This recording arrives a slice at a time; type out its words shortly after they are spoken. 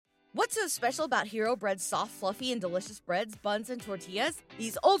What's so special about Hero Bread's soft, fluffy, and delicious breads, buns, and tortillas?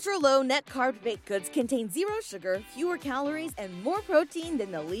 These ultra-low net-carb baked goods contain zero sugar, fewer calories, and more protein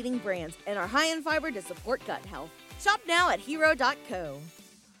than the leading brands, and are high in fiber to support gut health. Shop now at hero.co.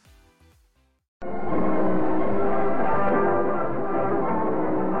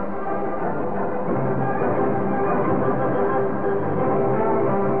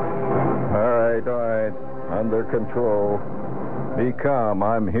 All right. Under control. Be calm.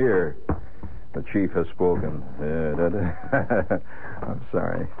 I'm here. The chief has spoken. I'm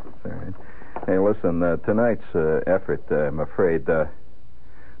sorry. Hey, listen, tonight's effort, I'm afraid,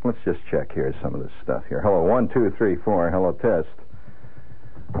 let's just check here some of this stuff here. Hello, 1, 2, 3, 4. Hello, test.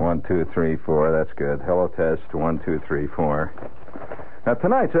 1, 2, 3, 4. That's good. Hello, test. 1, 2, 3, 4. Now,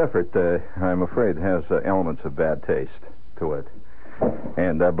 tonight's effort, I'm afraid, has elements of bad taste to it.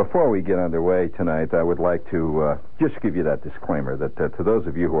 And before we get underway tonight, I would like to just give you that disclaimer that to those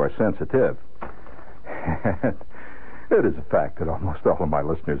of you who are sensitive, it is a fact that almost all of my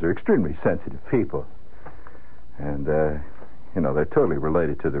listeners are extremely sensitive people. And, they're totally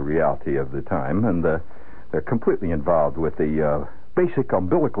related to the reality of the time, and they're completely involved with the basic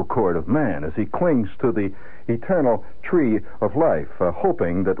umbilical cord of man as he clings to the eternal tree of life,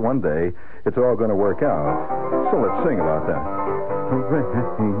 hoping that one day it's all going to work out. So let's sing about that. Hooray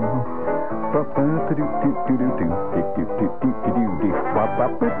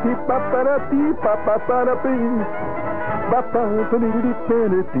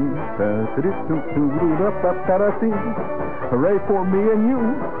for me and you.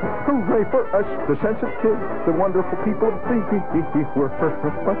 Hooray for us, the sensitive, the wonderful people of the world.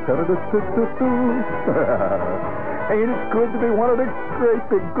 Ain't it good to be one of the great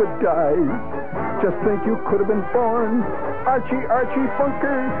big good guys? Just think you could have been born Archie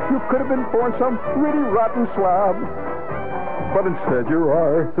Funker. You could have been born some really rotten slob. But instead you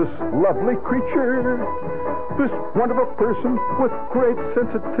are this lovely creature, this wonderful person with great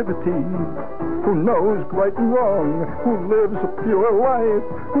sensitivity, who knows right and wrong, who lives a pure life,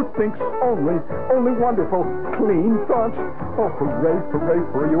 who thinks only wonderful, clean thoughts. Oh, hooray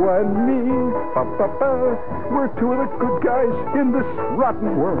for you and me. We're two of the good guys in this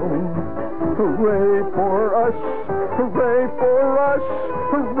rotten world. Hooray for us, hooray for us,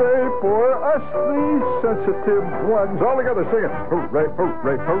 hooray for us, the sensitive ones. All together sing it. Hooray,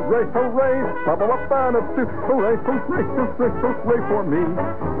 hooray, hooray, hooray. Hooray, hooray, hooray, hooray for me.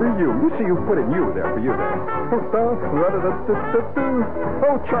 For you. You see, you put in you there, for you there.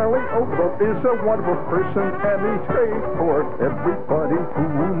 Oh, Charlie Oakville is a wonderful person, and he's great for everybody who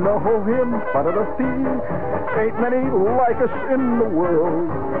know him. Ain't many like us in the world.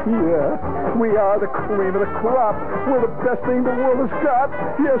 Yeah, we are the cream of the crop. We're the best thing the world has got.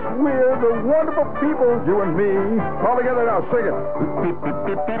 Yes, we're the wonderful people, you and me. All together now, sing it.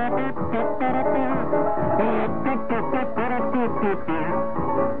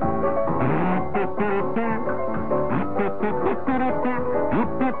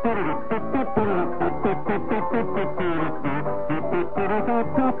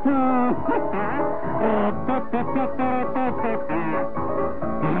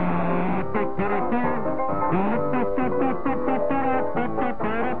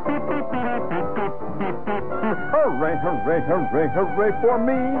 Hooray, hooray, hooray, hooray for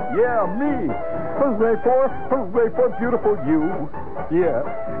me. Yeah, me. Hooray for beautiful you. Yeah,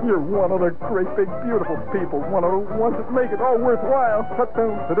 you're one of the great big beautiful people, one of the ones that make it all worthwhile.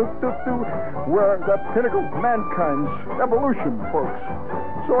 We're the pinnacle of mankind's evolution, folks.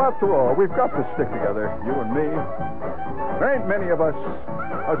 So after all, we've got to stick together, you and me. There ain't many of us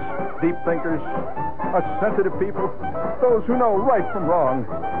deep thinkers, us sensitive people, those who know right from wrong.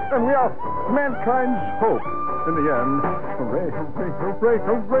 And we are mankind's hope in the end. Hooray, hooray, hooray,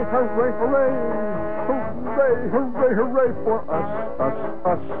 hooray, hooray, hooray. Hooray, hooray, hooray for us.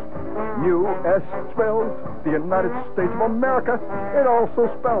 U.S. spells the United States of America. It also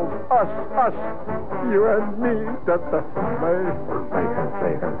spells us, you and me. Hooray, hooray,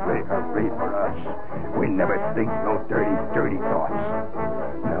 hooray, hooray, hooray for us. We never think no dirty thoughts.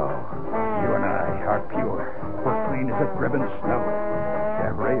 No, you and I are pure. We're clean as a driven snow.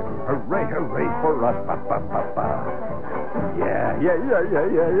 Hooray, hooray, hooray for us. Yeah.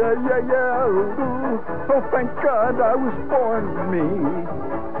 Oh, thank God I was born me.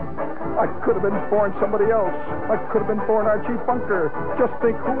 I could have been born somebody else. I could have been born Archie Bunker. Just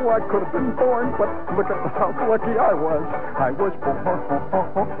think who I could have been born, but look at how lucky I was. I was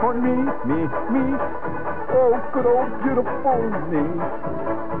born me. Oh, good old beautiful me.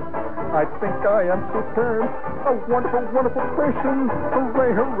 I think I am superb, a wonderful, wonderful person.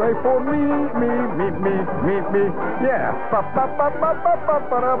 Hooray, hooray for me. Yeah.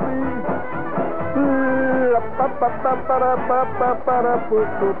 Ba-ba-ba-ba-ba-ba-ba-da-bee.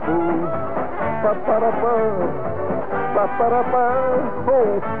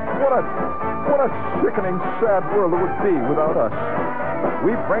 Oh, what a sickening, sad world it would be without us.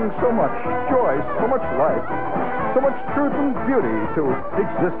 We bring so much joy, so much life, so much truth and beauty to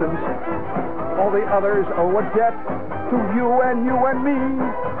existence. All the others owe a debt to you and me,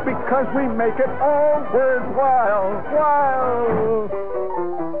 because we make it all worthwhile.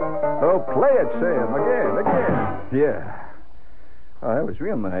 Oh, play it, Sam, again. Yeah. Oh, that was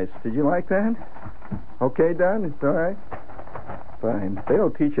real nice. Did you like that? Okay, Don? It's all right? Fine. They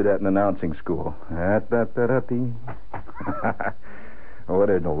don't teach you that in announcing school. Oh,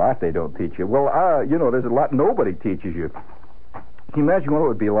 there's a lot they don't teach you. Well, there's a lot nobody teaches you. Can you imagine what it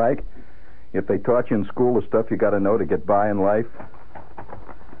would be like if they taught you in school the stuff you got to know to get by in life?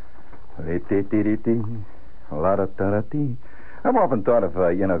 I've often thought of,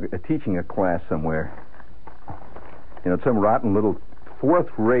 teaching a class somewhere. Some rotten little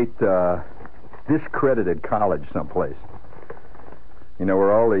fourth-rate, discredited college someplace.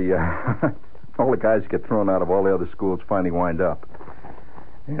 Where all the all the guys get thrown out of all the other schools finally wind up.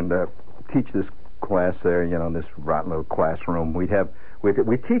 And teach this class there, in this rotten little classroom. We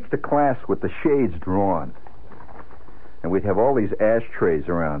teach the class with the shades drawn. And we'd have all these ashtrays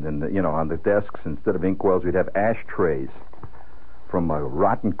around. And, on the desks, instead of inkwells, we'd have ashtrays from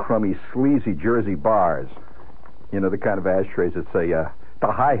rotten, crummy, sleazy Jersey bars. The kind of ashtrays that say,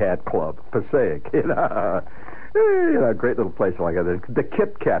 the Hi-Hat Club, Passaic. A great little place like that. The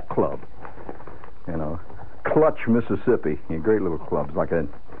Kit Kat Club. Clutch, Mississippi. Great little clubs like that.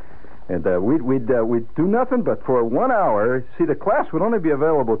 And we'd do nothing but for 1 hour. See, the class would only be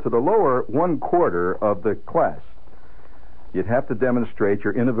available to the lower 1/4 of the class. You'd have to demonstrate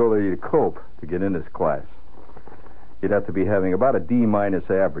your inability to cope to get in this class. You'd have to be having about a D-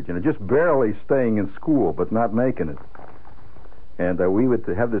 average, just barely staying in school, but not making it. And we would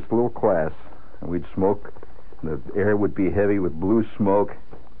have this little class, and we'd smoke. The air would be heavy with blue smoke.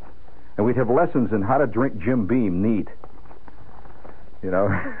 And we'd have lessons in how to drink Jim Beam neat.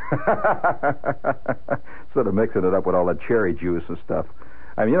 Sort of mixing it up with all that cherry juice and stuff.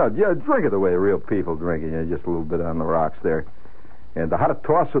 Drink it the way real people drink it. Just a little bit on the rocks there. And how to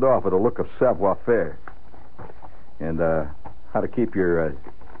toss it off with a look of savoir-faire. And how to keep your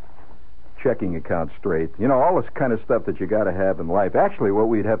checking account straight. All this kind of stuff that you got to have in life. Actually, what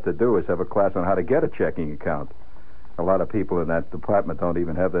we'd have to do is have a class on how to get a checking account. A lot of people in that department don't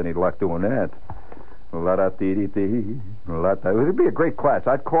even have any luck doing that. It would be a great class.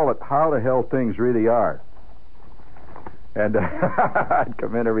 I'd call it How the Hell Things Really Are. And I'd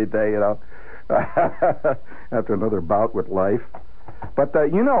come in every day, after another bout with life. But,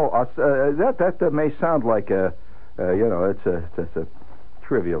 that may sound like it's a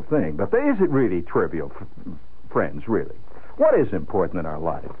trivial thing. But is it really trivial, friends, really? What is important in our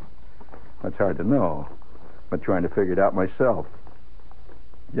life? That's hard to know. I'm trying to figure it out myself.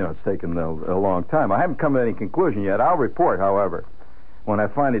 It's taken a long time. I haven't come to any conclusion yet. I'll report, however, when I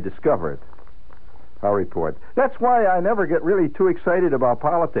finally discover it. I'll report. That's why I never get really too excited about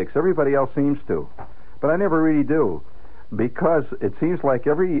politics. Everybody else seems to. But I never really do. Because it seems like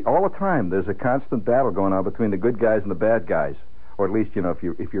all the time there's a constant battle going on between the good guys and the bad guys. Or at least, if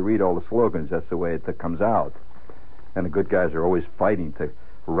you read all the slogans, that's the way it comes out. And the good guys are always fighting to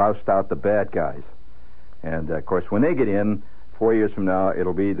roust out the bad guys. And, of course, when they get in, 4 years from now,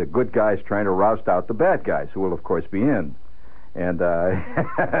 it'll be the good guys trying to roust out the bad guys, who will, of course, be in. And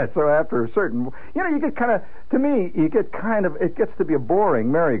so after a certain... you get kind of... To me, it gets to be a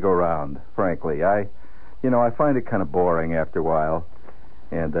boring merry-go-round, frankly. I find it kind of boring after a while.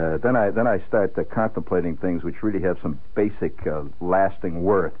 And then I start contemplating things which really have some basic, lasting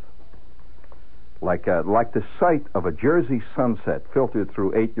worth. Like the sight of a Jersey sunset filtered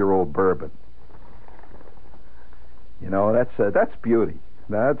through 8-year-old bourbon. That's beauty.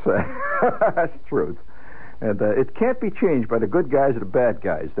 That's truth. And it can't be changed by the good guys or the bad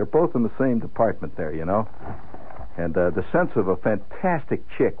guys. They're both in the same department there, And the sense of a fantastic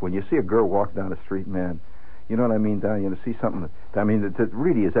chick when you see a girl walk down the street, man. You know what I mean, Don? To see something that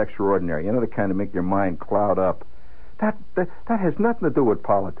really is extraordinary. The kind of make your mind cloud up. That has nothing to do with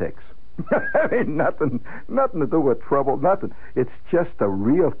politics. I mean, nothing to do with trouble, nothing. It's just a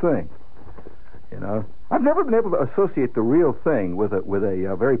real thing. I've never been able to associate the real thing with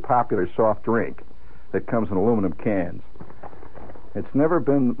a very popular soft drink that comes in aluminum cans. It's never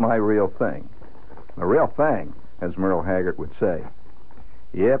been my real thing. A real thing, as Merle Haggard would say.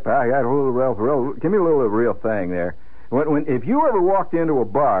 Yep, I got a little give me a little real thing there. If you ever walked into a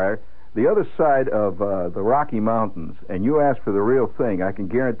bar the other side of the Rocky Mountains and you asked for the real thing, I can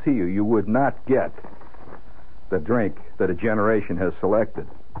guarantee you would not get the drink that a generation has selected.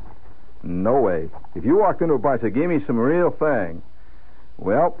 No way. If you walked into a bar and said, give me some real thing,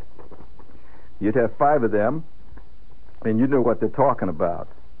 well, you'd have 5 of them, and you'd know what they're talking about.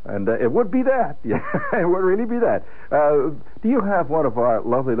 And it would be that. Yeah, it would really be that. Do you have one of our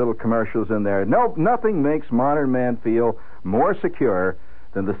lovely little commercials in there? No, nothing makes modern man feel more secure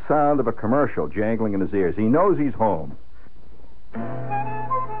than the sound of a commercial jangling in his ears. He knows he's home.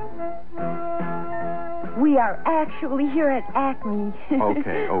 We are actually here at Acme.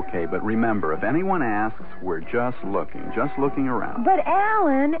 Okay, but remember, if anyone asks, we're just looking around. But,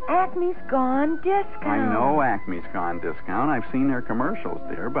 Alan, Acme's gone discount. I know Acme's gone discount. I've seen their commercials,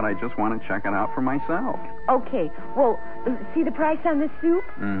 dear, but I just want to check it out for myself. Okay, well, see the price on the soup?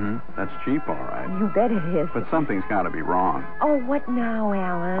 Mm-hmm. That's cheap, all right. You bet it is. But something's got to be wrong. Oh, what now,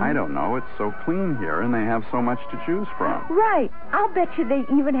 Alan? I don't know. It's so clean here, and they have so much to choose from. Right. I'll bet you they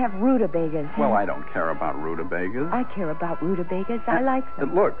even have rutabagas. Well, I don't care about rutabagas. I care about rutabagas. I like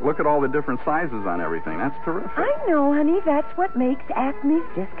them. Look at all the different sizes on everything. That's terrific. I know, honey. That's what makes Acme's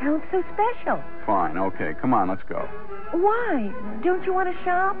discount so special. Fine. Okay. Come on. Let's go. Why? Don't you want to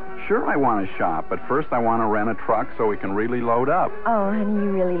shop? Sure, I want to shop, but first I want to rent a truck so we can really load up. Oh, honey,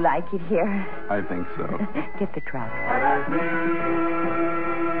 you really like it here. I think so. Get the truck.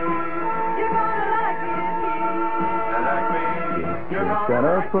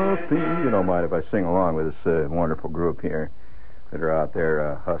 You don't mind if I sing along with this wonderful group here that are out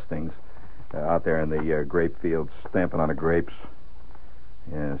there hustings, out there in the grape fields, stamping on the grapes.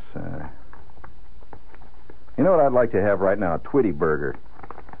 Yes. You know what I'd like to have right now? A Twitty burger.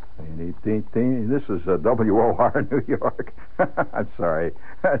 This is WOR New York. I'm sorry.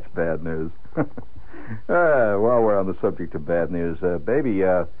 That's bad news. While we're on the subject of bad news, baby,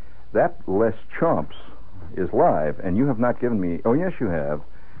 that Les Chomps is live, and you have not given me... Oh, yes, you have.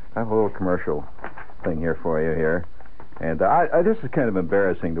 I have a little commercial thing here for you here. And this is kind of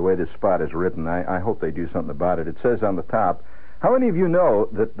embarrassing, the way this spot is written. I hope they do something about it. It says on the top, how many of you know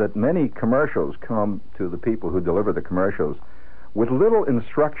that many commercials come to the people who deliver the commercials with little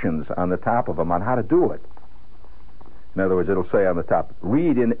instructions on the top of them on how to do it? In other words, it'll say on the top,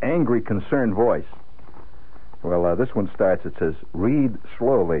 read in angry, concerned voice. Well, this one starts, it says, read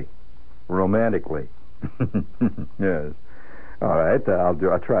slowly, romantically. Yes. All right,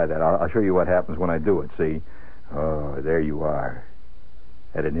 I'll try that. I'll show you what happens when I do it, see? Oh, there you are,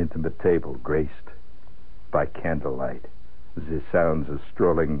 at an intimate table, graced by candlelight. The sounds of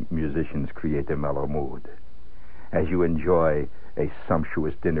strolling musicians create a mellow mood as you enjoy a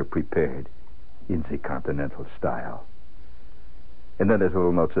sumptuous dinner prepared in the continental style. And then there's a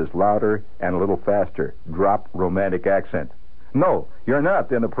little note that says, louder and a little faster. Drop romantic accent. No, you're not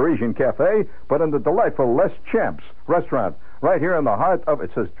in a Parisian cafe, but in the delightful Les Champs restaurant, right here in the heart of...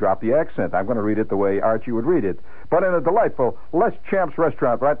 It says, drop the accent. I'm going to read it the way Archie would read it. But in a delightful Les Champs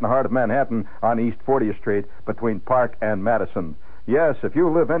restaurant right in the heart of Manhattan on East 40th Street between Park and Madison. Yes, if you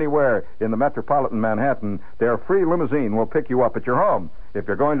live anywhere in the metropolitan Manhattan, their free limousine will pick you up at your home. If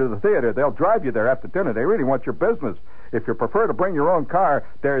you're going to the theater, they'll drive you there after dinner. They really want your business. If you prefer to bring your own car,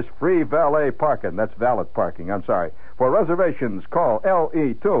 there's free valet parking. That's valet parking, I'm sorry. For reservations, call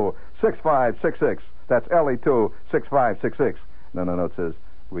LE2-6566. That's LE2-6566. No, it says,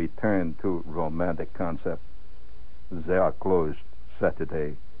 return to romantic concept. They are closed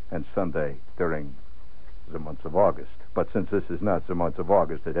Saturday and Sunday during the month of August. But since this is not the month of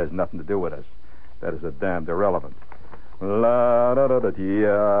August, it has nothing to do with us. That is a damned irrelevant. La da da da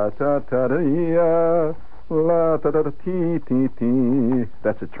da ta ta da la da da ti ti ti.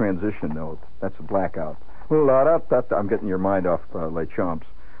 That's a transition note. That's a blackout. La da da da. I'm getting your mind off, Les Chomps.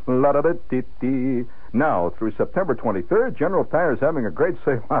 La da da ti ti. Now, through September 23rd, General Tire is having a great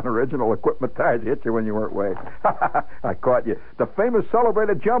sale on original equipment tires. Hit you when you weren't waiting. I caught you. The famous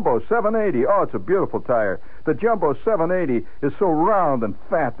celebrated Jumbo 780. Oh, it's a beautiful tire. The Jumbo 780 is so round and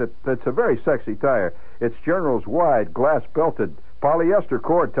fat that it's a very sexy tire. It's General's wide, glass-belted polyester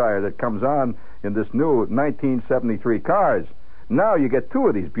cord tire that comes on in this new 1973 cars. Now you get 2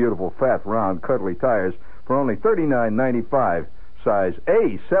 of these beautiful, fat, round, cuddly tires for only $39.95. Size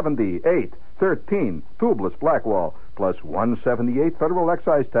A78. 13 tubeless Blackwall plus $178 federal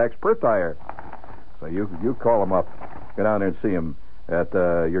excise tax per tire. So you call them up, get down there and see them at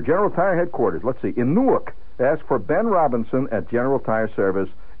your General Tire headquarters. Let's see, in Newark, ask for Ben Robinson at General Tire Service,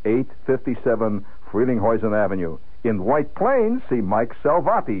 857 Frelinghuysen Avenue. In White Plains, see Mike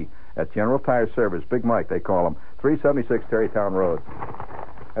Salvati at General Tire Service. Big Mike, they call him. 376 Terrytown Road.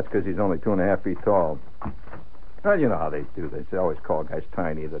 That's because he's only 2.5 feet tall. Well, you know how they do. They always call guys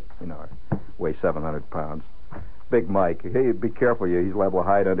tiny that, weigh 700 pounds. Big Mike. Hey, be careful. He's liable to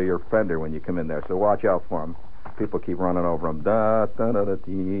hide under your fender when you come in there, so watch out for him. People keep running over him. Da, da, da, da,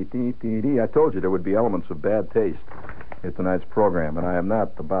 dee, dee, dee, dee. I told you there would be elements of bad taste in tonight's program, and I am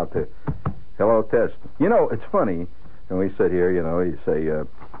not about to... Hello, test. It's funny. When we sit here, you say,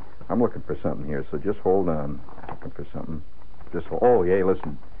 I'm looking for something here, so just hold on. Looking for something. Oh, hey,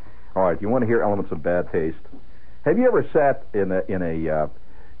 listen. All right, you want to hear elements of bad taste? Have you ever sat in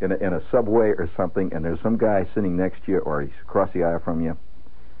a subway or something, and there's some guy sitting next to you, or he's across the aisle from you,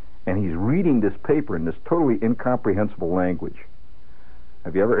 and he's reading this paper in this totally incomprehensible language?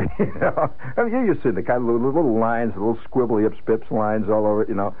 Have you ever, you see the kind of little lines, little squibbly spips lines all over,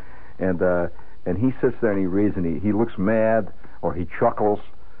 and he sits there and he reads, and he looks mad, or he chuckles,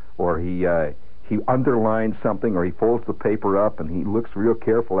 or he underlines something, or he folds the paper up, and he looks real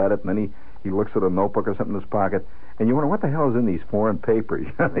careful at it, and then he looks at a notebook or something in his pocket, and you wonder, what the hell is in these foreign papers,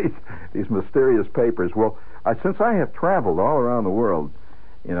 these mysterious papers? Well, since I have traveled all around the world,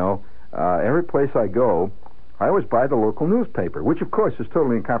 every place I go, I always buy the local newspaper, which, of course, is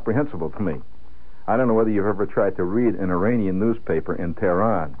totally incomprehensible to me. I don't know whether you've ever tried to read an Iranian newspaper in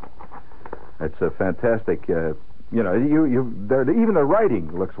Tehran. It's a fantastic, even the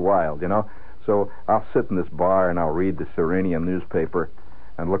writing looks wild, So I'll sit in this bar and I'll read this Iranian newspaper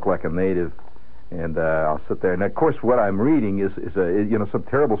and look like a native, and I'll sit there. And, of course, what I'm reading is some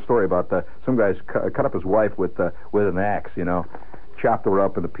terrible story about some guys cut up his wife with an axe, chopped her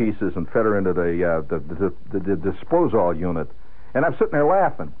up into pieces and fed her into the disposal unit. And I'm sitting there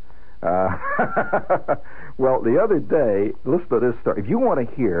laughing. Well, the other day, listen to this story. If you want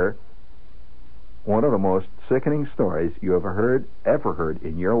to hear one of the most sickening stories you ever heard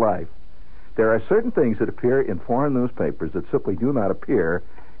in your life, there are certain things that appear in foreign newspapers that simply do not appear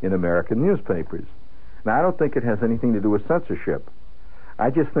in American newspapers. Now, I don't think it has anything to do with censorship. I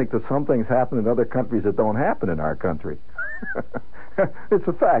just think that some things happen in other countries that don't happen in our country. It's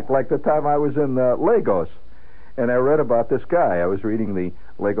a fact. Like the time I was in Lagos, and I read about this guy. I was reading the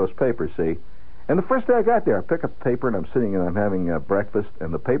Lagos paper, see? And the first day I got there, I pick up the paper, and I'm sitting and I'm having breakfast,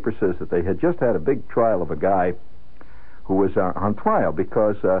 and the paper says that they had just had a big trial of a guy who was on trial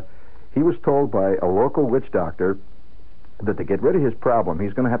because he was told by a local witch doctor that to get rid of his problem,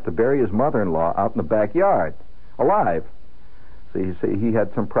 he's going to have to bury his mother-in-law out in the backyard, alive. See, he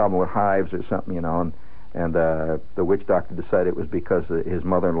had some problem with hives or something, and the witch doctor decided it was because his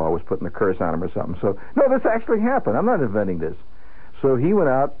mother-in-law was putting a curse on him or something. So, no, this actually happened. I'm not inventing this. So he went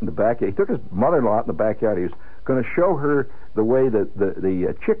out in the backyard. He took his mother-in-law out in the backyard. He was going to show her the way that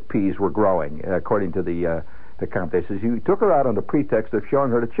the chickpeas were growing, according to the commentators. He took her out on the pretext of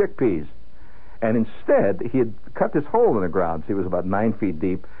showing her the chickpeas. And instead, he had cut this hole in the ground. See, it was about 9 feet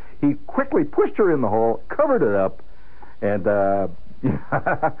deep. He quickly pushed her in the hole, covered it up, and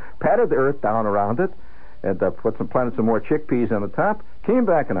patted the earth down around it, and planted some more chickpeas on the top, came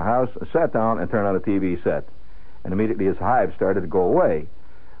back in the house, sat down, and turned on the TV set. And immediately his hives started to go away.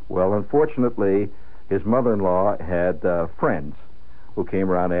 Well, unfortunately, his mother-in-law had friends who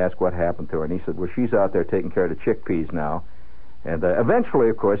came around to ask what happened to her. And he said, well, she's out there taking care of the chickpeas now. And eventually,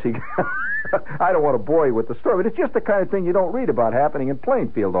 of course, he... I don't want to bore you with the story, but it's just the kind of thing you don't read about happening in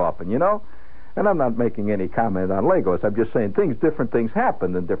Plainfield often, And I'm not making any comment on Lagos. I'm just saying different things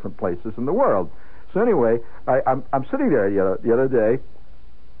happen in different places in the world. So anyway, I'm sitting there the other day,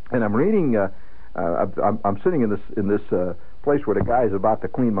 and I'm reading... I'm sitting in this place where the guy's about to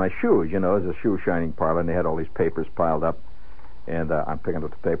clean my shoes. There's a shoe shining parlor, and they had all these papers piled up. And I'm picking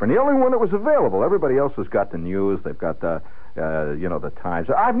up the paper, and the only one that was available. Everybody else has got the news. They've got the Times.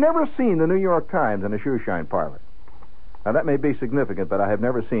 I've never seen the New York Times in a shoe shine parlor. Now that may be significant, but I have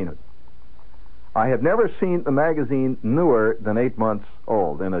never seen it. I have never seen the magazine newer than 8 months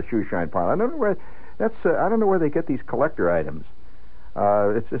old in a shoe shine parlor. I don't know where they get these collector items.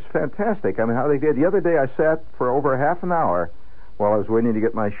 It's fantastic. I mean, how they did. The other day I sat for over half an hour while I was waiting to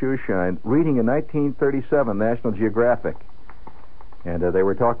get my shoes shined, reading a 1937 National Geographic. And they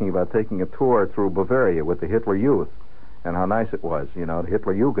were talking about taking a tour through Bavaria with the Hitler Youth and how nice it was, the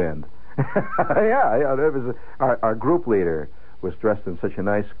Hitler Jugend. Yeah, it was our group leader was dressed in such a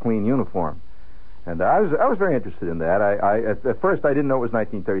nice, clean uniform. And I was very interested in that. At first I didn't know it was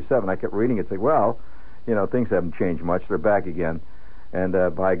 1937. I kept reading it, saying, well, things haven't changed much. They're back again. And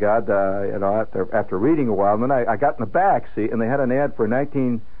by God, after reading a while, and then I got in the back, and they had an ad for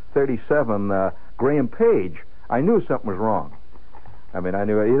 1937 Graham Page. I knew something was wrong. I mean, I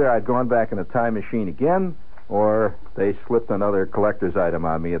knew either I'd gone back in a time machine again, or they slipped another collector's item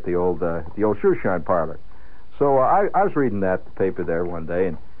on me at the old shoe shine parlor. So I was reading the paper there one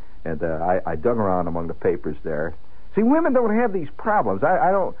day, and I dug around among the papers there. See, women don't have these problems.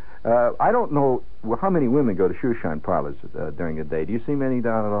 I don't know how many women go to shoe shine parlors during the day. Do you see many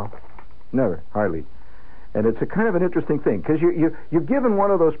down at all? Never, hardly. And it's a kind of an interesting thing, because you're given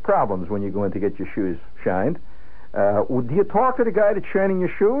one of those problems when you go in to get your shoes shined. Do you talk to the guy that's shining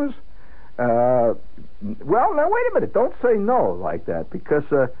your shoes? Well, now wait a minute. Don't say no like that, because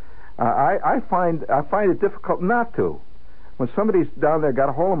I find it difficult not to. When somebody's down there got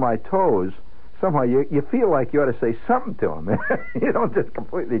a hold of my toes, somehow you feel like you ought to say something to him. You don't just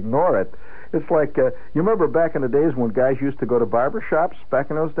completely ignore it. It's like, you remember back in the days when guys used to go to barber shops back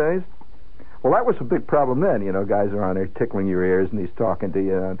in those days? Well, that was a big problem then. You know, guys are on there tickling your ears, and he's talking to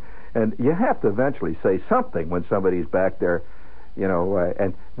you, and you have to eventually say something when somebody's back there, you know,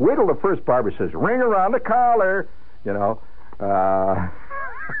 and wait till the first barber says, ring around the collar, you know.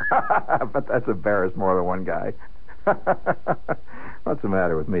 But that's embarrassed more than one guy. What's the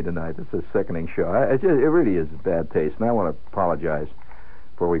matter with me tonight? This is a sickening show. It really is bad taste, and I want to apologize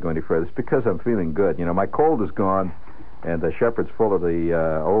before we go any further. It's because I'm feeling good. You know, my cold is gone, and the Shepherd's full of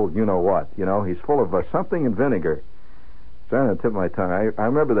the old you-know-what. You know, he's full of something in vinegar. It's on the tip of my tongue. I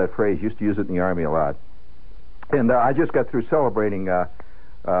remember that phrase. Used to use it in the Army a lot. And I just got through celebrating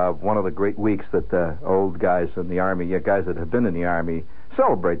one of the great weeks that old guys in the Army, guys that have been in the Army,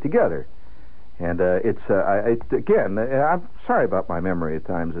 celebrate together. And again, I'm sorry about my memory at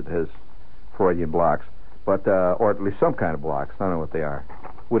times. It has Freudian blocks, but or at least some kind of blocks. I don't know what they are.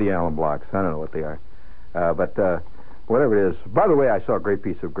 Woody Allen blocks. I don't know what they are. But whatever it is. By the way, I saw a great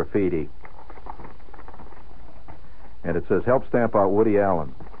piece of graffiti, and it says, "Help stamp out Woody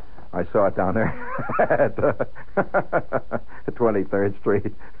Allen." I saw it down there at 23rd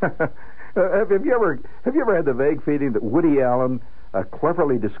Street. Have you ever had the vague feeling that Woody Allen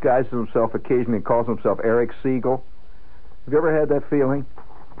cleverly disguises himself occasionally and calls himself Eric Siegel? Have you ever had that feeling?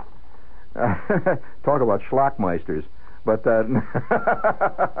 Talk about schlockmeisters. But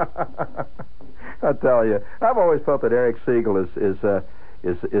I tell you, I've always felt that Eric Siegel is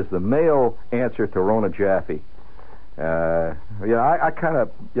the male answer to Rona Jaffe. I kind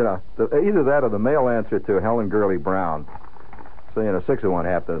of, either that or the male answer to Helen Gurley Brown. So, 6 of one,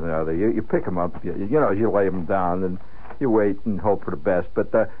 half dozen of the other. You pick them up, you lay them down, and you wait and hope for the best.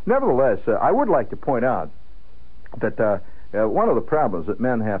 But nevertheless, I would like to point out that one of the problems that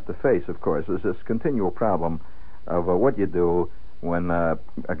men have to face, of course, is this continual problem of what you do when a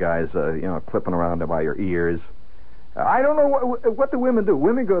guy's, clipping around by your ears. I don't know what the women do.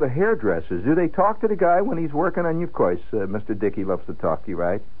 Women go to hairdressers. Do they talk to the guy when he's working on you? Of course, Mr. Dickey loves to talk to you,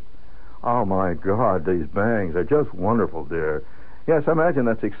 right? Oh, my God, these bangs are just wonderful, dear. Yes, I imagine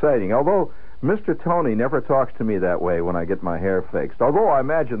that's exciting. Although Mr. Tony never talks to me that way when I get my hair fixed. Although I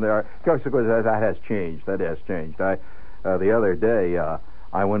imagine that has changed. That has changed. The other day,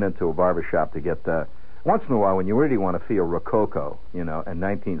 I went into a barber shop to get, once in a while, when you really want to feel rococo, and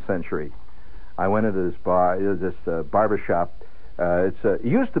 19th century, I went into this barber shop. It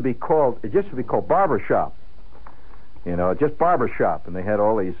used to be called barber shop. Just barber shop, and they had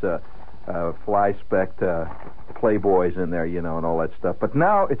all these fly-specked playboys in there, and all that stuff. But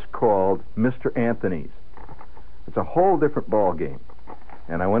now it's called Mr. Anthony's. It's a whole different ball game.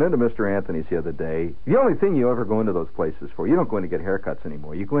 And I went into Mr. Anthony's the other day. The only thing you ever go into those places for, you don't go in to get haircuts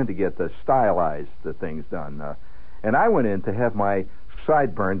anymore. You go in to get stylized things done. And I went in to have my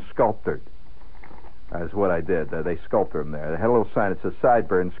sideburns sculpted. That's what I did. They sculpted them there. They had a little sign that says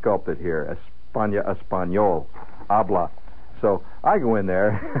sideburn sculpted here, Espanol, habla. So I go in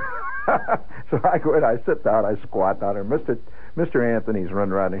there. So I go in, I sit down, I squat down there. Mr. Anthony's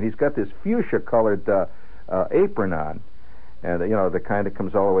running around, and he's got this fuchsia-colored apron on. And, the kind that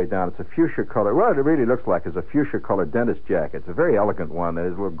comes all the way down. It's a fuchsia color. What it really looks like is a fuchsia-colored dentist jacket. It's a very elegant one.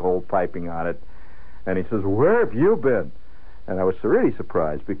 There's a little gold piping on it. And he says, "Where have you been?" And I was really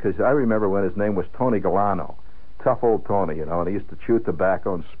surprised because I remember when his name was Tony Galano. Tough old Tony, and he used to chew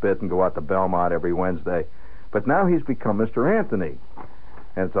tobacco and spit and go out to Belmont every Wednesday. But now he's become Mr. Anthony.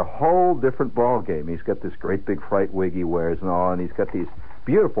 And it's a whole different ball game. He's got this great big fright wig he wears and all, and he's got these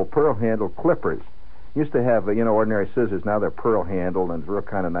beautiful pearl-handled clippers. He used to have, ordinary scissors. Now they're pearl-handled, and it's real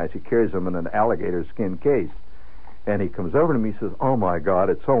kind of nice. He carries them in an alligator skin case. And he comes over to me and says, "Oh, my God,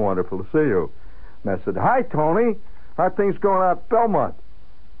 it's so wonderful to see you." And I said, "Hi, Tony. How are things going out at Belmont?"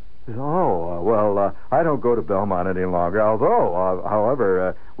 He said, "Well, I don't go to Belmont any longer. Although,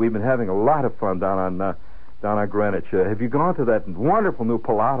 however, we've been having a lot of fun down on Greenwich. Have you gone to that wonderful new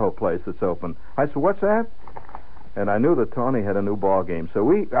Pilato place that's open?" I said, "What's that?" And I knew that Tony had a new ball game.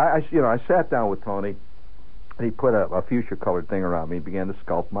 So I sat down with Tony, he put a fuchsia-colored thing around me and began to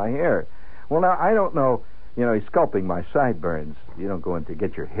sculpt my hair. Well, now, I don't know, he's sculpting my sideburns. You don't go in to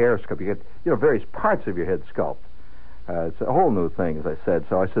get your hair sculpted. You get, various parts of your head sculpted. It's a whole new thing, as I said.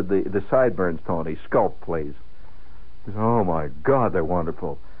 So I said, the sideburns, Tony, sculpt, please. He said, oh, my God, they're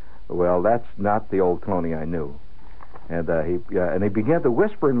wonderful. Well, that's not the old Tony I knew. And he began to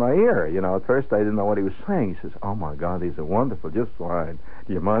whisper in my ear. At first I didn't know what he was saying. He says, oh, my God, these are wonderful, just fine.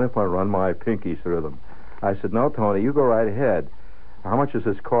 Do you mind if I run my pinky through them? I said, no, Tony, you go right ahead. How much is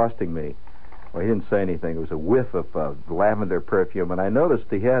this costing me? Well, he didn't say anything. It was a whiff of lavender perfume, and I noticed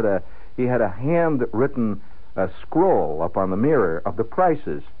he had a handwritten scroll up on the mirror of the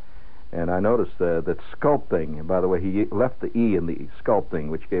prices. And I noticed that sculpting, and by the way, he left the E in the sculpting,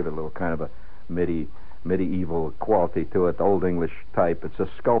 which gave it a little kind of a medieval quality to it, Old English type. It's a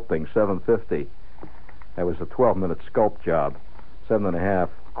sculpting, $7.50. That was a 12-minute sculpt job, $7.50.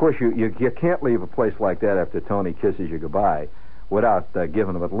 Of course, you can't leave a place like that after Tony kisses you goodbye without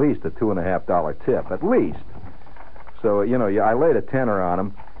giving him at least a $2.50 tip, at least. So, I laid a tenner on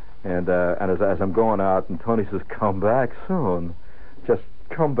him, and as I'm going out, and Tony says, come back soon. Just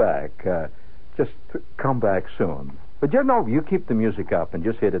come back. Just come back soon. But, you keep the music up and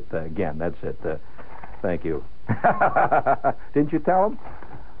just hit it again. That's it. Thank you. Didn't you tell him?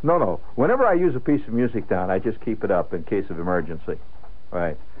 No. Whenever I use a piece of music down, I just keep it up in case of emergency.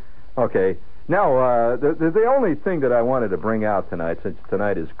 Right. Okay. Now, the only thing that I wanted to bring out tonight, since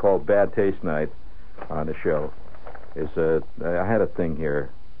tonight is called Bad Taste Night on the show, is I had a thing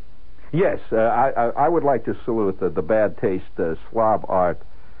here. Yes, I would like to salute the Bad Taste Slav art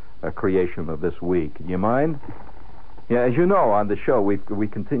creation of this week. Do you mind? Yeah, as you know, on the show we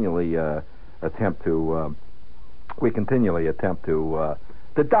continually attempt to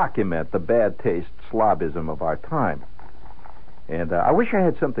document the bad taste Slavism of our time. And I wish I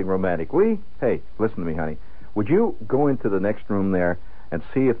had something romantic. Hey, listen to me, honey. Would you go into the next room there and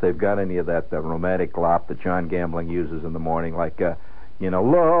see if they've got any of that romantic glop that John Gambling uses in the morning, like,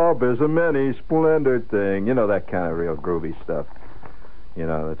 love is a many splendid thing. That kind of real groovy stuff.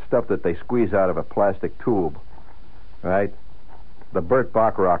 It's stuff that they squeeze out of a plastic tube, right? The Burt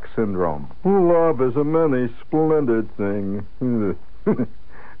Bacharach syndrome. Love is a many splendid thing.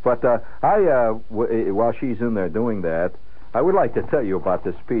 But while she's in there doing that, I would like to tell you about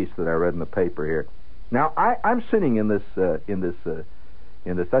this piece that I read in the paper here. Now, I'm sitting in this.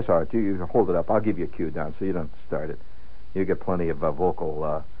 That's all right. You hold it up. I'll give you a cue down so you don't start it. You get plenty of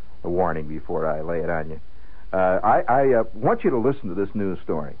vocal warning before I lay it on you. I want you to listen to this news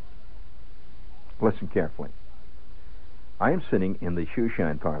story. Listen carefully. I am sitting in the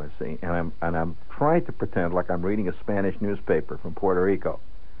Shoeshine Pharmacy, and I'm trying to pretend like I'm reading a Spanish newspaper from Puerto Rico.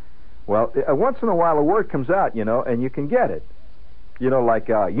 Well, once in a while a word comes out, and you can get it. Like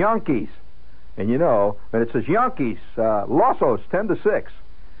Yankees. And when it says Yankees, Lossos, 10-6.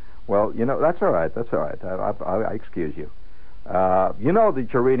 Well, that's all right. I excuse you. That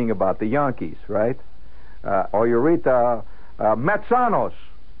you're reading about the Yankees, right? Or you read Metzanos,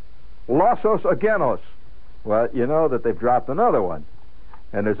 Lossos Agenos. Well, that they've dropped another one.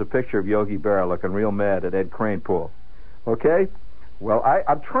 And there's a picture of Yogi Berra looking real mad at Ed Kranepool. Okay? Well,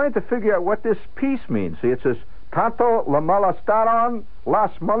 I'm trying to figure out what this piece means. See, it says, Tanto la molestaron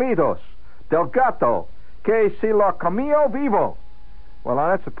las malidos del gato que si lo comió vivo. Well, now,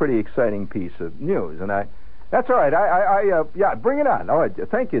 that's a pretty exciting piece of news, and that's all right. Yeah, bring it on. All right,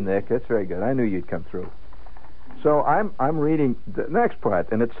 thank you, Nick. That's very good. I knew you'd come through. So I'm reading the next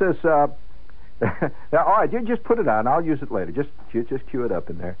part, and it says, all right, you just put it on. I'll use it later. Just cue it up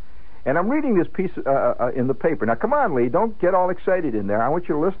in there. And I'm reading this piece in the paper. Now, come on, Lee, don't get all excited in there. I want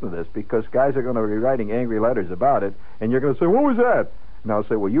you to listen to this, because guys are going to be writing angry letters about it, and you're going to say, what was that? And I'll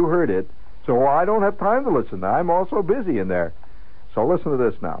say, well, you heard it, so I don't have time to listen. I'm also busy in there. So listen to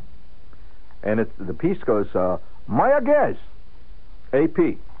this now. And the piece goes, Mayaguez,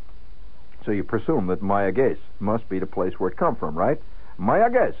 AP. So you presume that Mayaguez must be the place where it come from, right?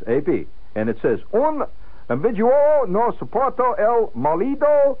 Mayaguez, AP. And it says, un individuo no soporto el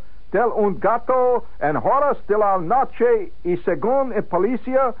malido del un gato en horas de la noche y según el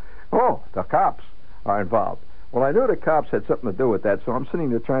policía. Oh, the cops are involved. Well, I knew the cops had something to do with that, so I'm sitting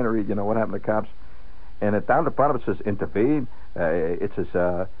there trying to read, what happened to the cops. And down the bottom it says, intervene. It says,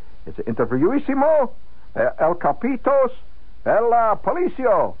 it's interviewísimo el capitos el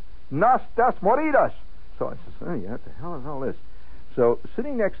policio nas das moridas. So I says, oh, yeah, what the hell is all this? So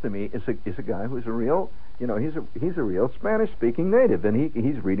sitting next to me is a guy who's a real, he's a real Spanish-speaking native, and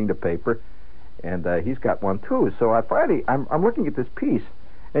he's reading the paper, and he's got one too. So I'm looking at this piece,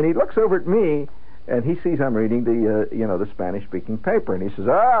 and he looks over at me, And he sees I'm reading the Spanish-speaking paper, and he says,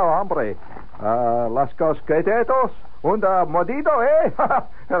 hombre, las cosquetetos und mordito, eh?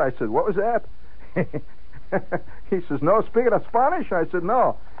 And I said, what was that? He says, no, speaking of Spanish? I said,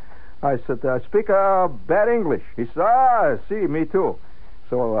 no. I said, I speak bad English. He said, see, me too.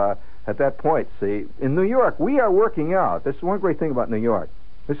 So at that point, see, in New York, we are working out. This is one great thing about New York.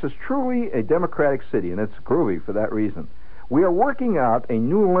 This is truly a democratic city, and it's groovy for that reason. We are working out a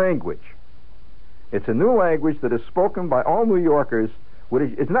new language. It's a new language that is spoken by all New Yorkers.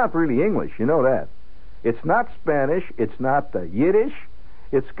 It's not really English, you know that. It's not Spanish. It's not Yiddish.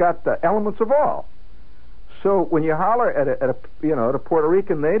 It's got the elements of all. So when you holler at a Puerto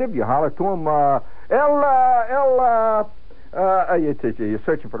Rican native, you holler to him, you're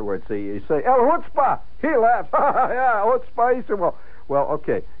searching for the word. See, you say El Chutzpah. He laughs. Yeah, Chutzpah. He said, well,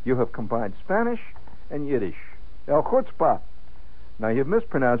 okay. You have combined Spanish and Yiddish. El Chutzpah. Now you've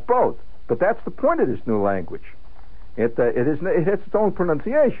mispronounced both. But that's the point of this new language. It has its own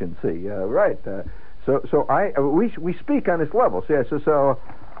pronunciation. See, right? We speak on this level. See, I says,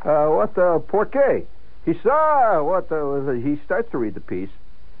 what por qué? He says, he starts to read the piece,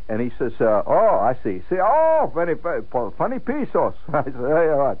 and he says, I see. See, funny pisos. I said,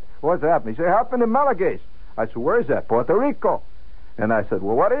 hey, what's happening? He said, happened in Malagues. I said, where is that? Puerto Rico. And I said,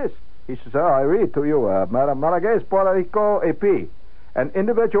 well, what is? He says, I read to you, Malagues, Puerto Rico, AP. An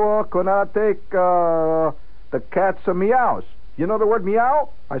individual could not take the cat's meows. You know the word meow?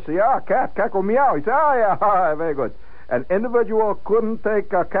 I say, cat go meow. He said, yeah, very good. An individual couldn't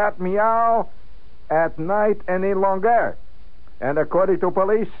take a cat meow at night any longer. And according to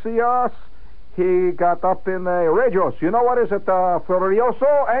police, he got up in a ragos. You know what is it,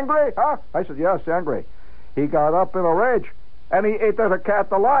 furioso, angry? Huh? I said, yes, angry. He got up in a rage, and he ate the cat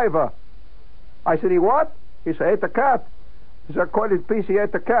alive. I said, he what? He said, ate the cat. He said, according to police, he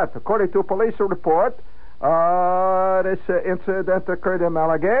ate the cat. According to a police report, this incident occurred in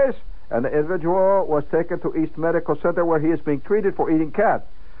Malagues, and the individual was taken to East Medical Center where he is being treated for eating cat.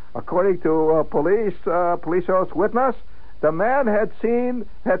 According to police witness, the man had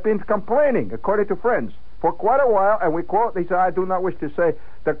been complaining, according to friends, for quite a while, and we quote, he said, I do not wish to say,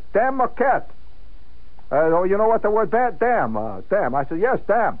 the damn cat. You know what the word damn? Damn. I said, yes,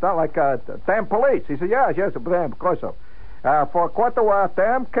 damn. Not like damn police. He said, yes, damn, of course so. For quite a while,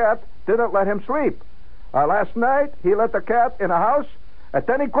 damn cat didn't let him sleep. Last night, he let the cat in the house, and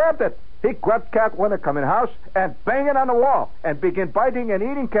then he grabbed it. He grabbed cat when it come in the house and bang it on the wall and began biting and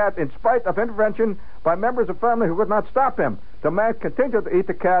eating cat in spite of intervention by members of family who could not stop him. The man continued to eat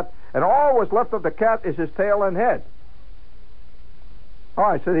the cat, and all was left of the cat is his tail and head. Oh,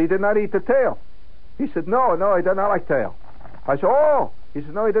 I said, he did not eat the tail. He said, no, he did not like tail. I said, oh. He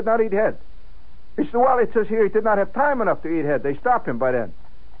said, no, he did not eat head. He said, well, it says here he did not have time enough to eat head. They stopped him by then.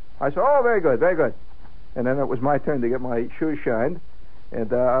 I said, oh, very good, very good. And then it was my turn to get my shoes shined,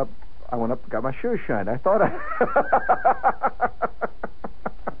 and I went up and got my shoes shined. I thought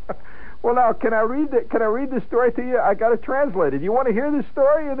Well, now, can I read the story to you? I got it translated. You want to hear this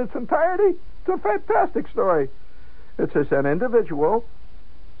story in its entirety? It's a fantastic story. It says, an individual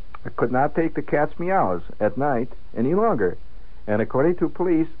could not take the cat's meows at night any longer. And according to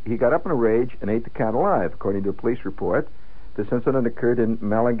police, he got up in a rage and ate the cat alive. According to a police report, this incident occurred in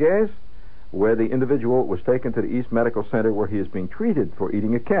Malagues, where the individual was taken to the East Medical Center where he is being treated for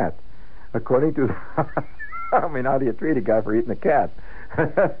eating a cat. According to... I mean, how do you treat a guy for eating a cat?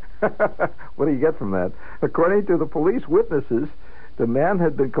 What do you get from that? According to the police witnesses, the man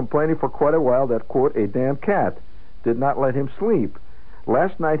had been complaining for quite a while that, quote, a damn cat did not let him sleep.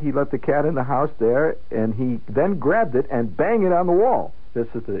 Last night he let the cat in the house there, and he then grabbed it and banged it on the wall. This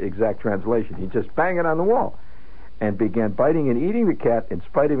is the exact translation. He just banged it on the wall and began biting and eating the cat in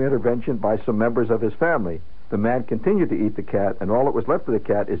spite of intervention by some members of his family. The man continued to eat the cat, and all that was left of the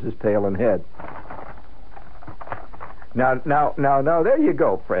cat is his tail and head. Now, there you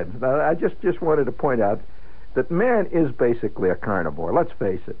go, friends. Now, I just wanted to point out that man is basically a carnivore. Let's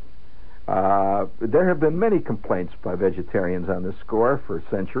face it. There have been many complaints by vegetarians on this score for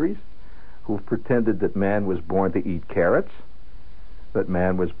centuries, who've pretended that man was born to eat carrots, that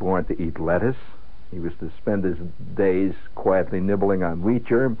man was born to eat lettuce. He was to spend his days quietly nibbling on wheat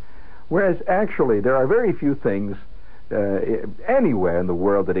germ, whereas actually there are very few things anywhere in the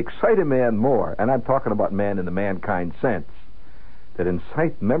world that excite a man more, and I'm talking about man in the mankind sense, that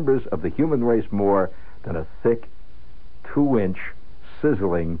incite members of the human race more than a thick, 2-inch,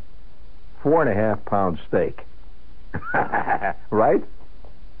 sizzling, 4.5-pound steak. Right?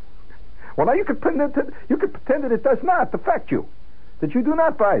 Well, now you could pretend that it does not affect you, that you do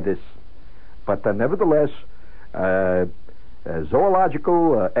not buy this. But nevertheless,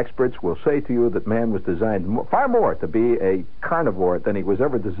 Zoological experts will say to you that man was designed far more to be a carnivore than he was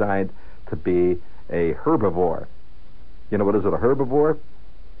ever designed to be a herbivore. You know what is it, a herbivore?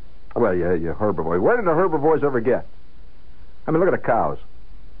 Well, yeah, herbivore. Where did the herbivores ever get? I mean, look at the cows.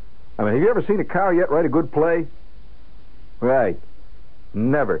 I mean, have you ever seen a cow yet write a good play? Right.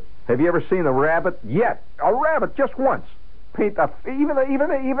 Never. Have you ever seen a rabbit? Yet. A rabbit just once. Paint even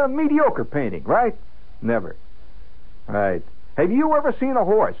a mediocre painting, right? Never. Right. Have you ever seen a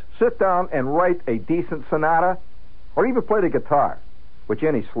horse sit down and write a decent sonata? Or even play the guitar, which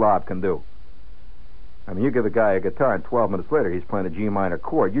any slob can do? I mean, you give a guy a guitar and 12 minutes later he's playing a G minor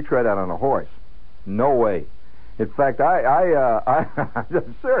chord. You try that on a horse. No way. In fact,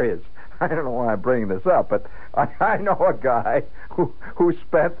 I'm serious. I don't know why I'm bringing this up, but I know a guy who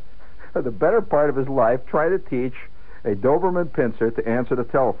spent the better part of his life trying to teach a Doberman Pinscher to answer the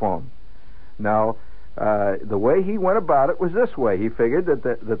telephone. Now, the way he went about it was this way. He figured that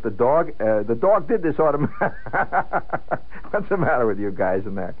the dog did this automatically. What's the matter with you guys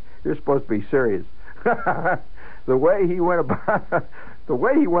in that? You're supposed to be serious. The way he went about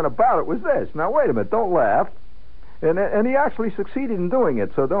it was this. Now, wait a minute. Don't laugh. And he actually succeeded in doing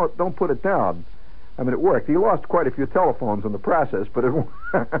it, so don't put it down. I mean, it worked. He lost quite a few telephones in the process, but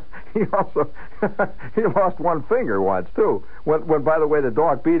he also he lost one finger once too. When by the way, the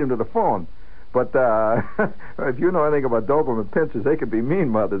dog beat him to the phone. But if you know anything about Doberman Pinschers, they can be mean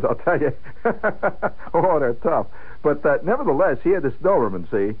mothers, I'll tell you. Oh, they're tough. But nevertheless, he had this Doberman,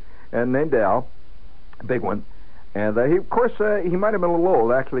 see, and named Al, big one. And he might have been a little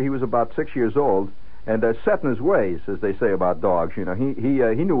old. Actually, he was about 6 years old. And set in his ways, as they say about dogs. You know, he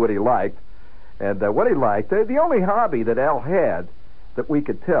knew what he liked, and what he liked. The only hobby that Al had that we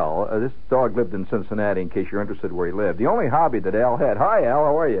could tell. This dog lived in Cincinnati, in case you're interested where he lived. The only hobby that Al had. Hi, Al.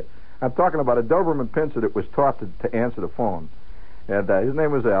 How are you? I'm talking about a Doberman Pinscher that was taught to answer the phone, and his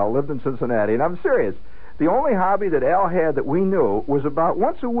name was Al. Lived in Cincinnati, and I'm serious. The only hobby that Al had that we knew was about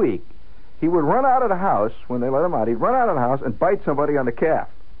once a week. He would run out of the house when they let him out. He'd run out of the house and bite somebody on the calf,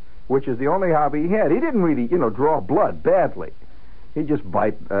 which is the only hobby he had. He didn't really, draw blood badly. He'd just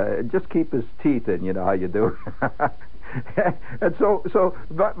bite, just keep his teeth in, you know how you do. And so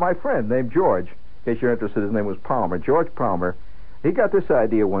my friend named George, in case you're interested, his name was Palmer, George Palmer, he got this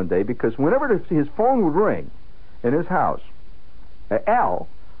idea one day because whenever his phone would ring in his house, Al,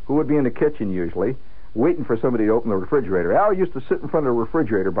 who would be in the kitchen usually, waiting for somebody to open the refrigerator, Al used to sit in front of the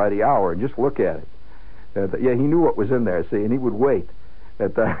refrigerator by the hour and just look at it. Yeah, he knew what was in there, see, and he would wait.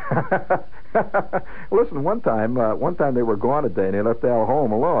 Listen, one time they were gone a day and they left Al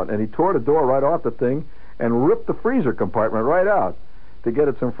home alone, and he tore the door right off the thing and ripped the freezer compartment right out to get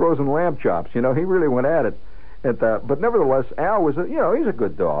at some frozen lamb chops. He really went at it. But nevertheless, Al was he's a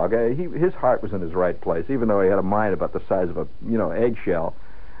good dog. His heart was in his right place, even though he had a mind about the size of a eggshell.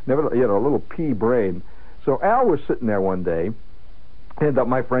 Never, a little pea brain. So Al was sitting there one day, and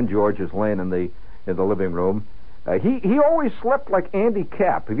my friend George is laying in the living room. He always slept like Andy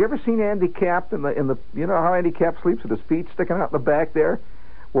Capp. Have you ever seen Andy Capp in the you know how Andy Capp sleeps with his feet sticking out in the back there?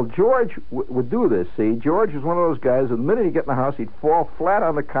 Well, George would do this, see. George is one of those guys, the minute he'd get in the house, he'd fall flat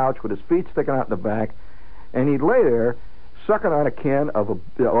on the couch with his feet sticking out in the back, and he'd lay there sucking on a can of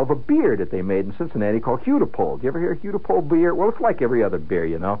a beer that they made in Cincinnati called Hudipole. Do you ever hear Hudipole beer? Well, it's like every other beer,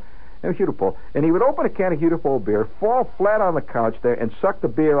 Hudipole. And he would open a can of Hudipole beer, fall flat on the couch there, and suck the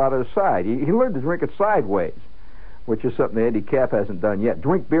beer out of the side. He learned to drink it sideways, which is something Andy Capp hasn't done yet.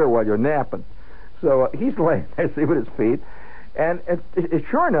 Drink beer while you're napping. So he's laying there, see, with his feet. And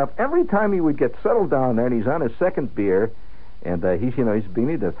sure enough, every time he would get settled down there and he's on his second beer, and he's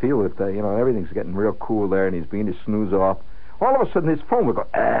beginning to feel it, everything's getting real cool there, and he's beginning to snooze off, all of a sudden his phone would go,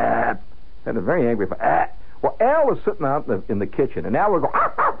 ah, and a very angry, ah. Well, Al was sitting out in the kitchen, and Al would go,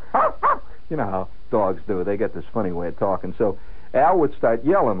 ah, ah, ah, ah. You know how dogs do. They get this funny way of talking. So Al would start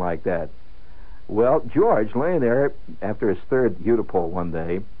yelling like that. Well, George, laying there after his third Hudipole one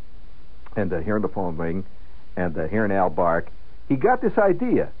day, and hearing the phone ring, and hearing Al bark, he got this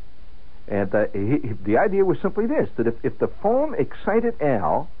idea. And the idea was simply this, that if the phone excited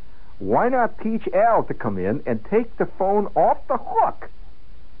Al, why not teach Al to come in and take the phone off the hook?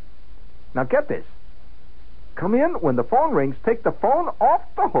 Now get this. Come in, when the phone rings, take the phone off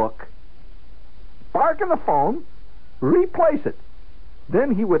the hook, bark on the phone, replace it.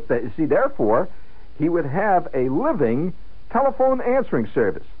 Then he would, therefore, he would have a living telephone answering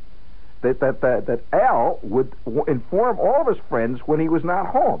service that Al would inform all of his friends when he was not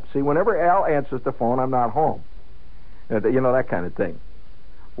home. See, whenever Al answers the phone, I'm not home. That kind of thing.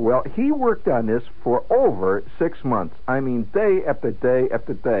 Well, he worked on this for over 6 months. I mean, day after day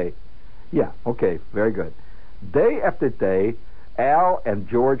after day. Yeah, okay, very good. day after day, Al and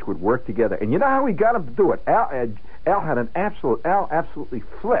George would work together. And you know how he got him to do it? Al absolutely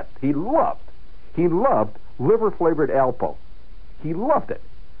flipped. He loved liver-flavored Alpo. He loved it.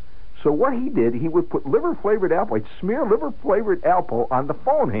 So what he did, he would put liver-flavored Alpo, he'd smear liver-flavored Alpo on the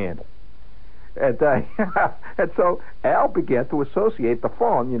phone handle. And, and so Al began to associate the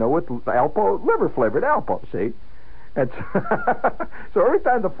phone, with Alpo, liver-flavored Alpo, see? And so every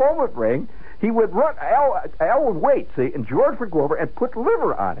time the phone would ring, he would run, Al would wait, see, and George would go over and put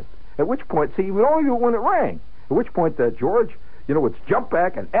liver on it. At which point, see, he would only do it when it rang. At which point, George, would jump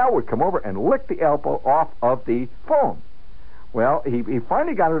back, and Al would come over and lick the Alpo off of the phone. Well, he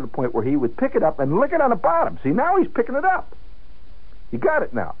finally got to the point where he would pick it up and lick it on the bottom. See, now he's picking it up. You got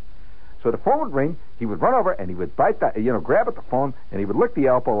it now. So the phone would ring, he would run over, and he would bite that, grab at the phone, and he would lick the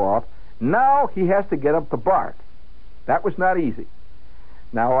Alpo off. Now he has to get him to bark. That was not easy.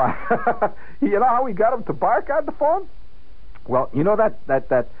 Now, you know how he got him to bark on the phone? Well, you know that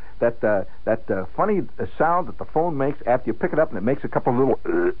funny sound that the phone makes after you pick it up, and it makes a couple of little,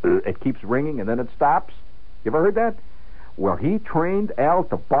 it keeps ringing, and then it stops? You ever heard that? Well, he trained Al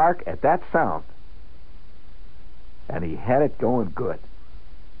to bark at that sound, and he had it going good,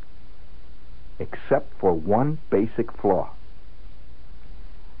 except for one basic flaw.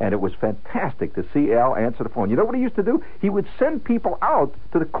 And it was fantastic to see Al answer the phone. You know what he used to do? He would send people out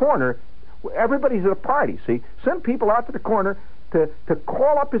to the corner. Everybody's at a party, see? Send people out to the corner to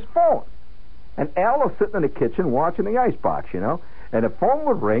call up his phone. And Al was sitting in the kitchen watching the icebox, And the phone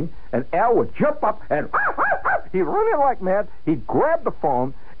would ring, and Al would jump up, and he'd run in like mad. He'd grab the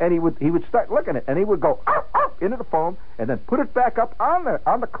phone, and he would start licking it, and he would go into the phone, and then put it back up on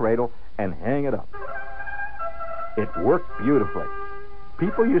the cradle and hang it up. It worked beautifully.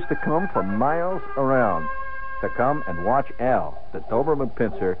 People used to come from miles around to come and watch Al, the Doberman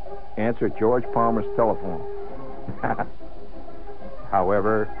Pinscher, answer George Palmer's telephone.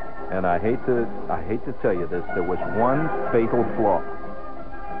 However, and I hate to tell you this, there was one fatal flaw.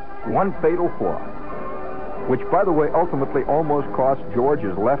 One fatal flaw, which, by the way, ultimately almost cost George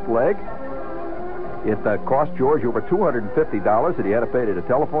his left leg. It cost George over $250 that he had to pay to the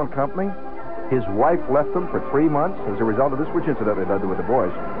telephone company. His wife left him for 3 months as a result of this, which incidentally led to a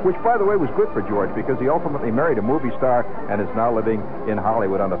divorce, which, by the way, was good for George because he ultimately married a movie star and is now living in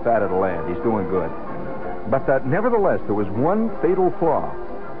Hollywood on the fat of the land. He's doing good. But nevertheless, there was one fatal flaw,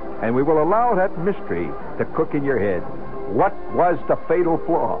 and we will allow that mystery to cook in your head. What was the fatal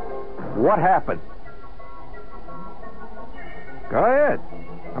flaw? What happened? Go ahead.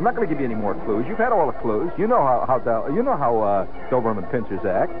 I'm not going to give you any more clues. You've had all the clues. You know how Doberman Pinschers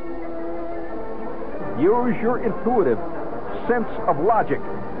act. Use your intuitive sense of logic.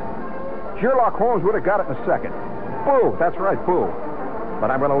 Sherlock Holmes would have got it in a second. Boo! That's right, boo.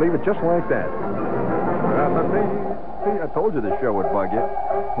 But I'm going to leave it just like that. See, I told you this show would bug you.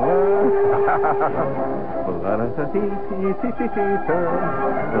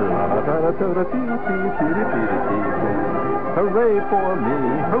 Hooray for me,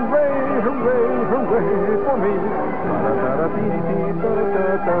 hooray, hooray, hooray for me.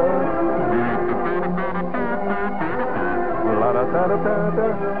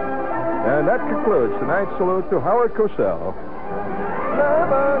 And that concludes tonight's salute to Howard Cosell.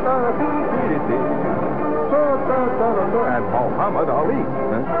 And Muhammad Ali.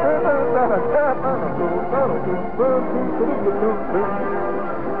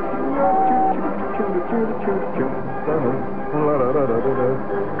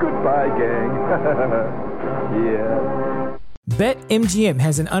 Goodbye, gang. Yeah. BetMGM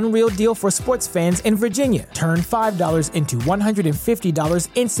has an unreal deal for sports fans in Virginia. Turn $5 into $150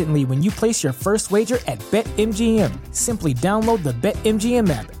 instantly when you place your first wager at BetMGM. Simply download the BetMGM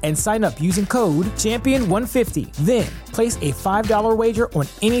app and sign up using code Champion150. Then, place a $5 wager on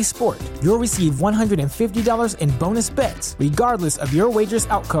any sport. You'll receive $150 in bonus bets, regardless of your wager's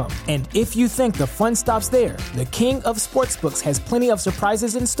outcome. And if you think the fun stops there, the King of Sportsbooks has plenty of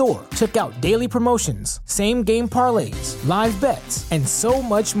surprises in store. Check out daily promotions, same-game parlays, live bets, and so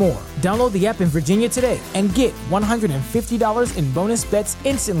much more. Download the app in Virginia today and get $150 in bonus bets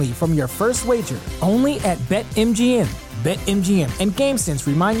instantly from your first wager. Only at BetMGM. BetMGM and GameSense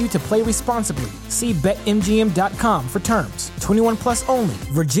remind you to play responsibly. See BetMGM.com for terms. 21 plus only.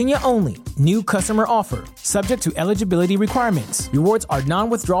 Virginia only. New customer offer. Subject to eligibility requirements. Rewards are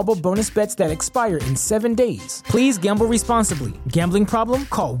non-withdrawable bonus bets that expire in 7 days. Please gamble responsibly. Gambling problem?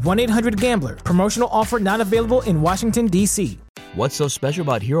 Call 1-800-GAMBLER. Promotional offer not available in Washington, D.C. What's so special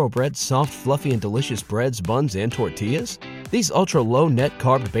about Hero Bread's soft, fluffy, and delicious breads, buns, and tortillas? These ultra-low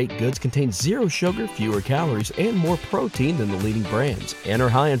net-carb baked goods contain zero sugar, fewer calories, and more protein than the leading brands, and are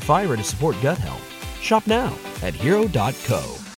high in fiber to support gut health. Shop now at Hero.co.